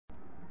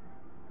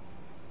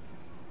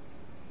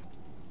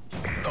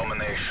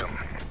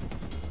location.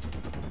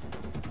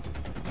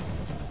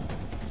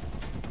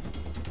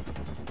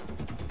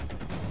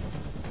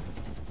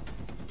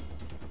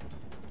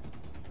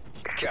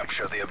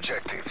 Capture the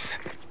objectives.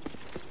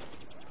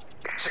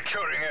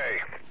 Securing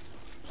A.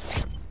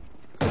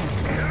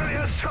 Enemy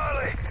has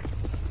Charlie!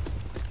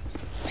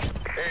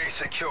 A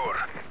secure.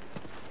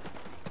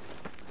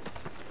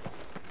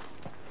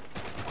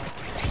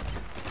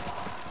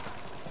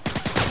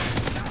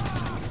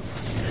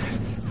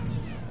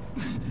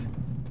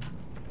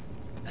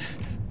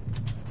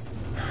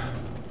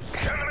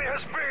 Enemy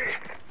has B!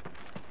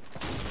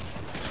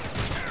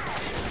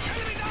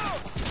 Enemy down!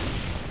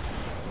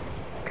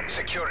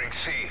 Securing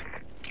C.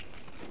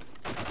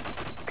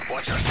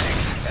 Watch your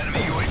 6. Enemy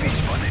UAV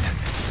spotted.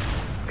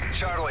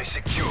 Charlie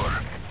secure.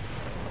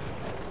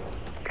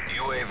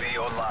 UAV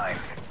online.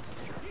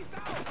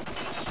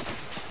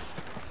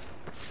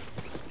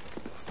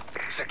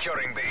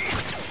 Securing B.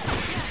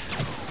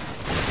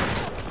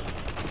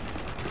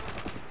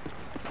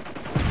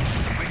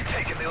 We've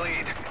taken the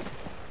lead.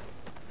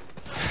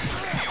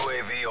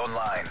 UAV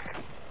online.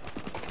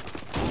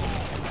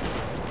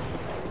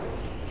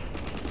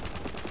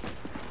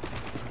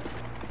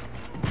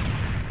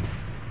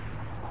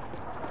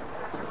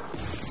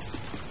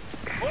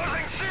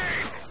 Losing C!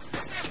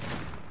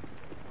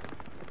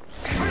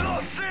 We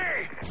lost C!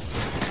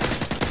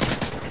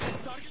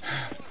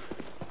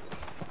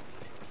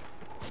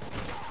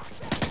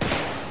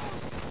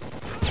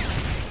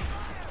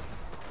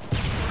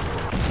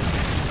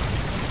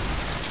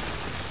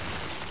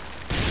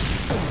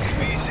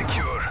 B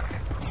secure.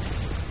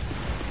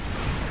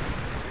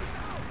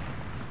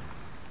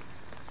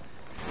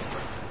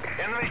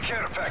 Enemy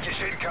care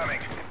package incoming.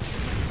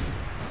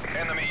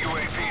 Enemy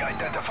UAV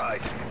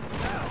identified.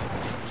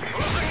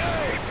 Losing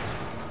A!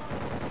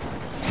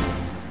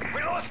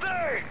 We lost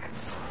A!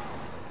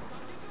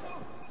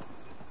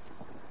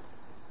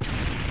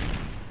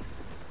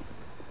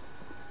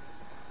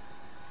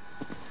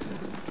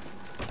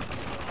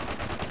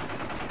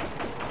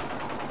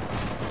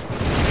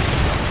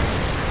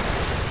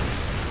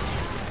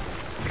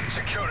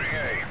 Securing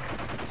A.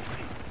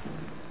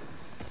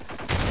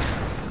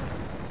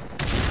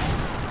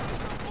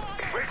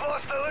 We've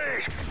lost the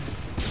lead!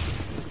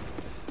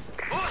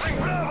 Losing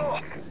Bravo!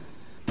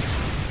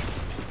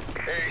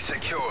 A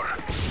secure.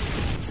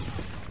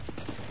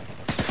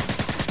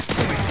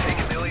 We've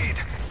taken the lead.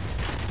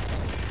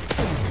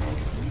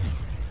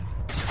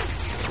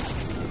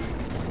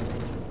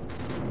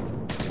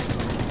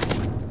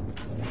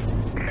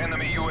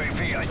 Enemy UAV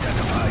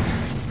identified.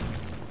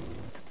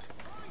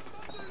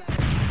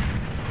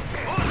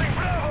 Losing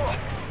Bravo!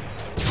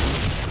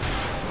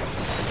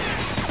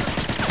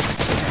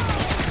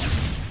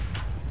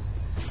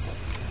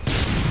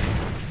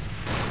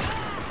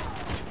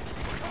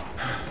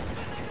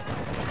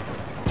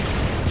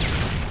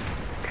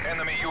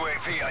 Enemy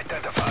UAV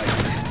identified.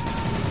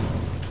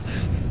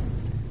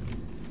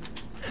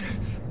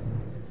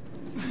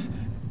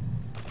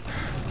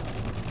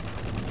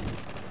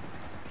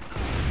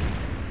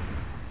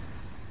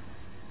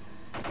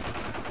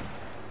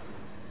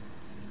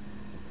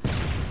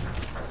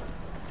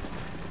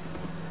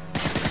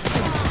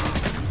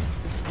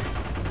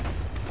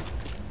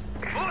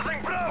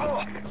 Losing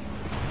Bravo!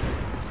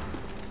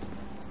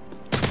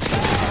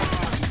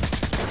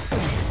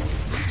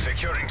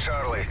 Securing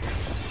Charlie.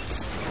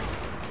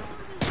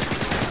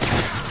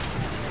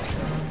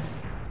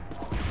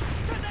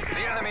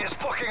 The enemy is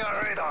blocking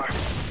our radar.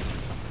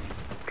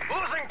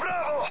 Losing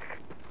Bravo!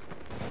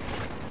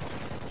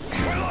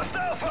 We lost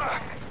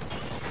Alpha!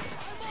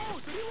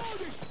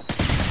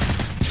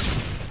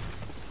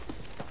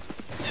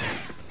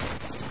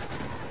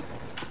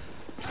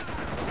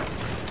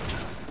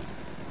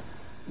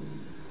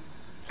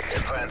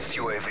 Advanced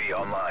UAV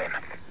online.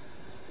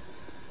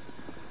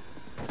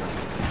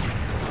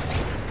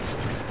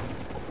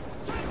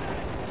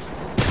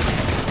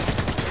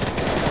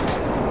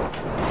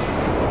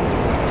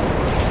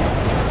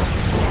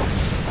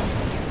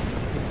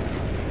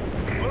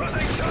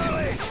 Losing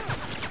Charlie!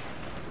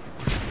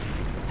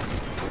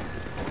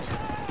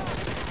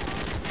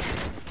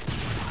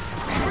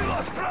 We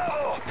lost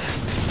Bravo!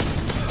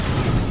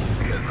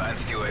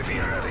 Advanced UAV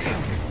ready.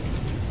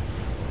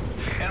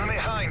 Enemy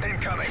Hind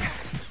incoming.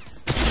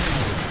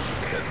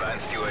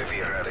 Advanced UAV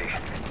ready.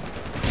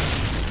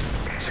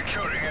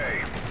 Securing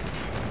A.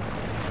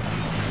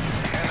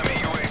 Enemy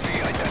UAV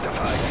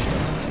identified.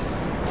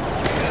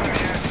 Enemy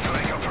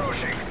airstrike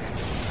approaching.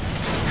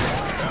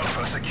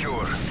 Alpha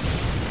secure.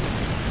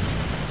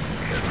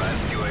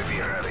 Advanced UAV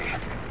ready.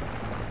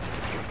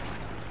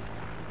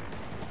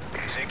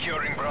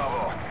 Securing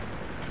Bravo.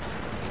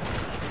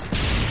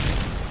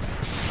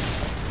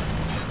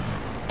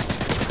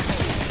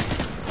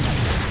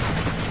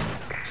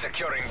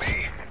 Securing B.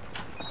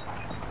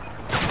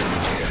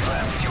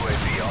 Advanced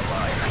UAV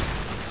online.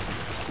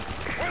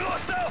 We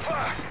lost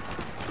Alpha!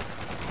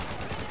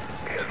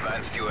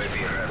 Advanced UAV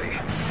ready.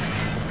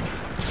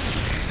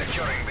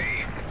 Securing B.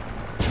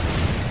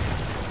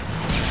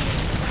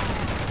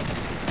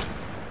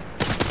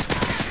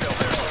 Still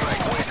there,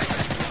 strike waiting.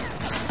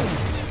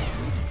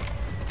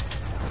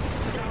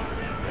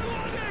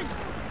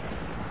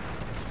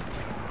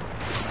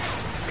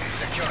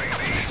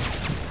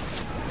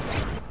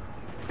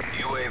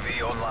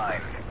 UAV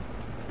online.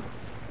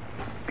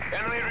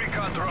 Enemy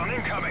recon drone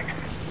incoming.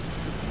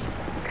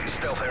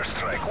 Stealth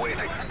airstrike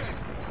waiting.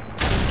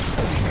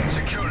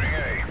 Securing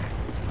A.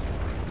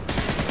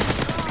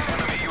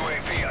 Enemy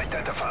UAV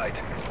identified.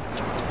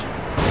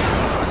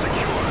 Alpha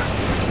secure.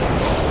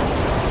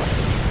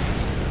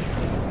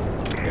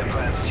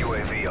 Advanced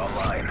UAV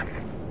online.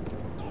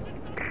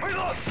 We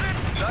lost it!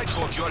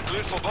 Nighthawk, you are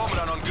cleared for bomb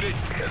run on grid.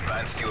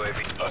 Advanced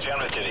UAV.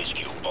 Affirmative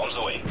HQ. Bombs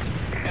away.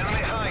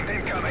 Enemy hind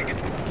incoming.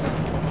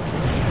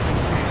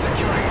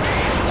 Securing B.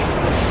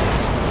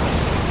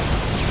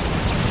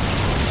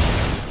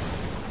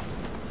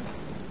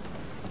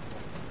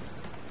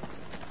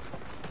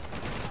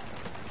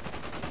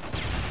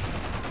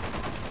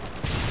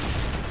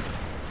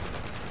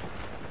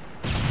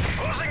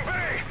 Closing B.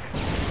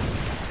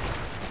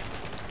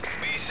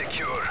 B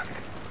secure.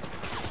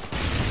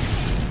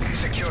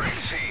 Securing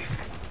C.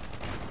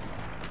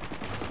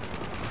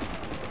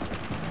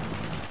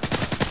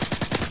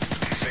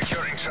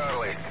 Securing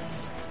Charlie.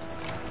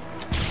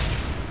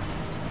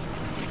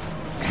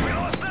 We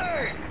lost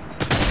A!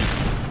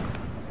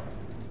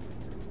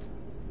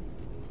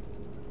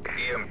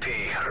 EMP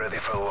ready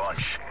for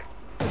launch.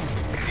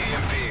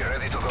 EMP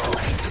ready to go.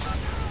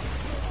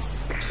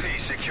 C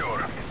secure.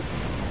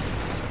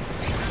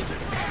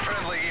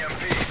 Friendly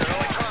EMP. Their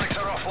electronics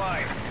are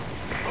offline.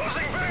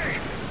 Closing B!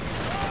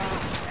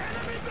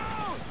 Enemy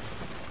down!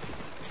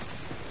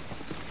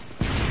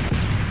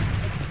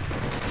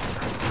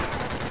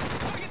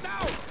 Target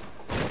down!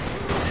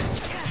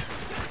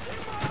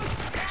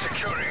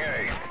 Securing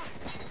A.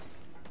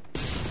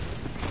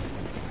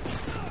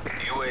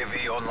 UAV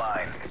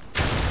online.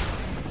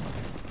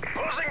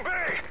 Closing B!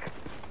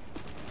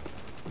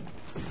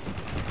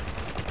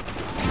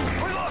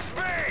 We lost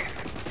B!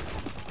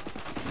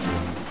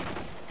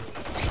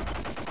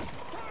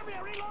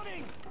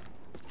 Reloading!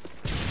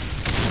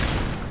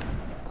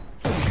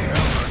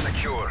 Alpha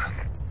secure.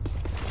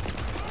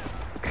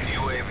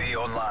 UAV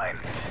online.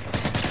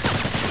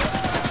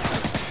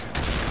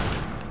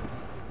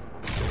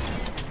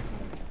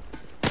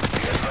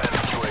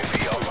 Advanced UAV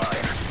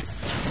online.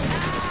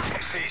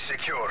 C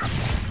secure.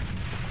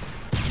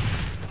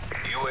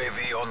 UAV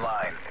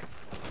online.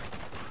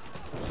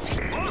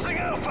 Losing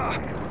Alpha!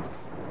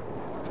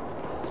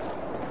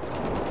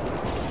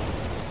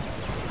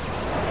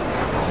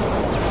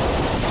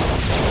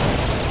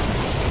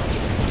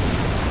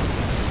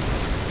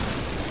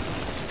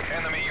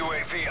 Enemy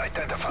UAV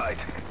identified.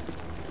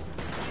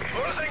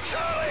 Losing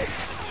Charlie!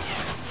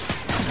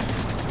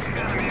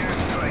 Enemy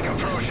airstrike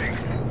approaching.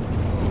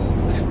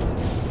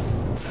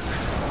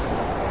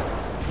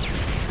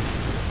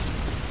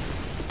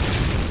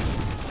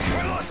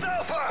 We lost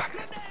Alpha!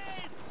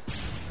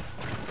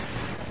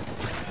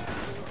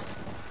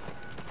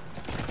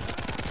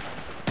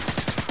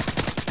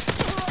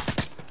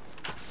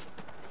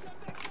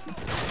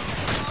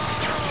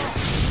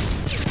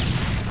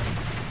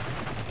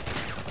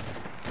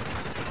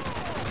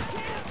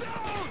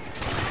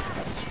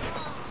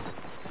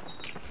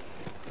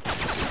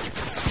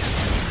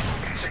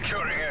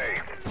 Securing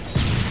A.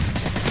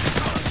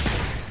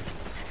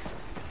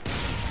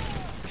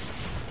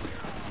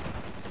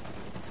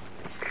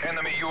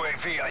 Enemy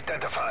UAV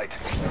identified.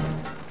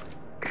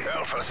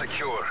 Alpha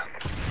secure.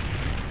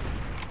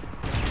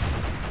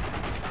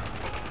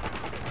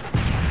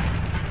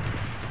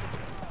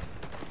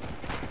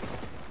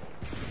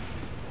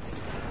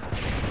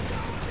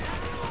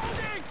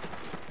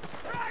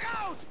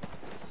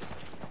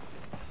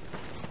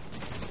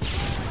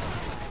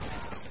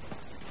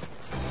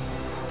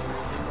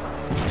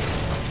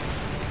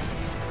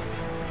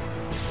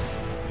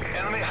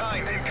 Enemy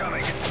hind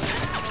incoming.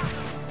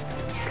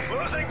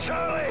 Losing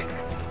Charlie!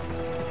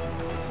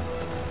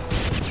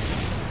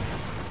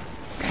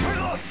 We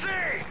lost C!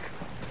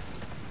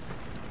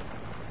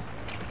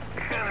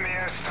 Enemy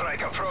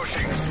airstrike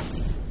approaching.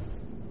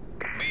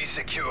 Be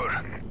secure.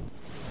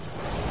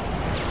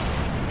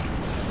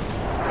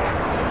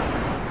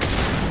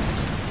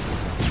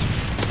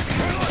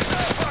 We lost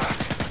Alpha!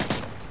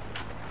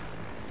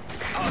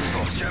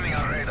 Hostiles jamming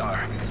our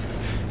radar.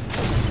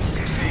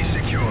 C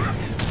secure.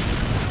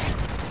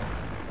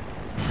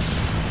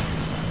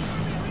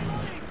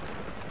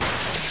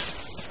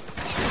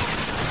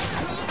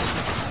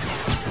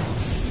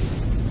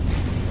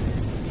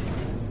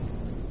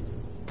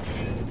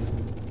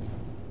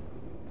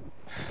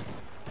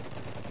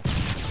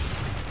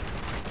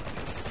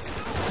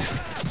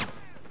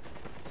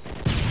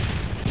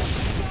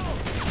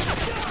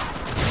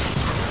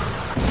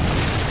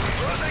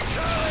 Losing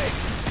Charlie!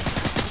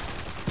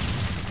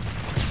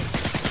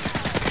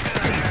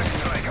 Enemy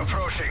airstrike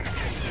approaching.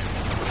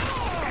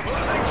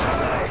 Losing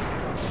Charlie!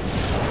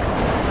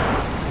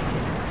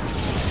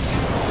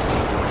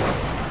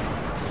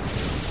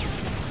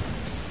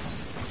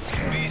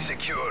 Be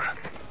secure.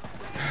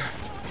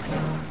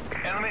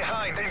 Enemy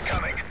hind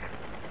incoming.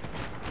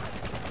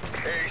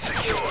 A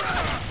secure.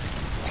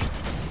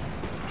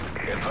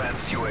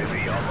 Advanced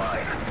UAV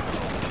online.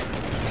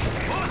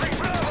 Losing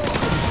Bravo!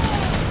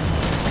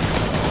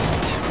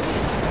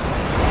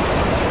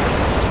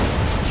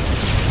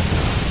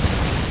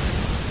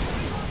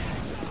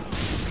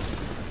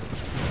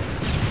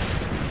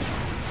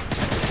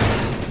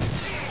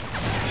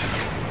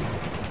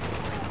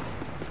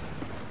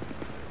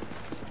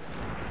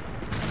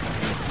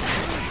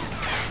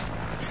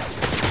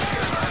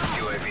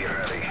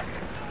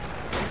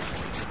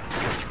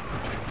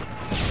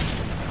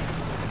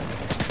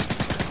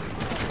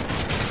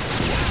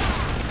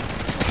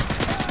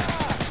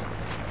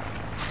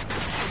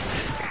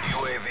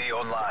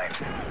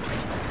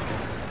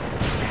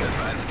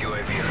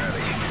 UAV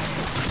ready.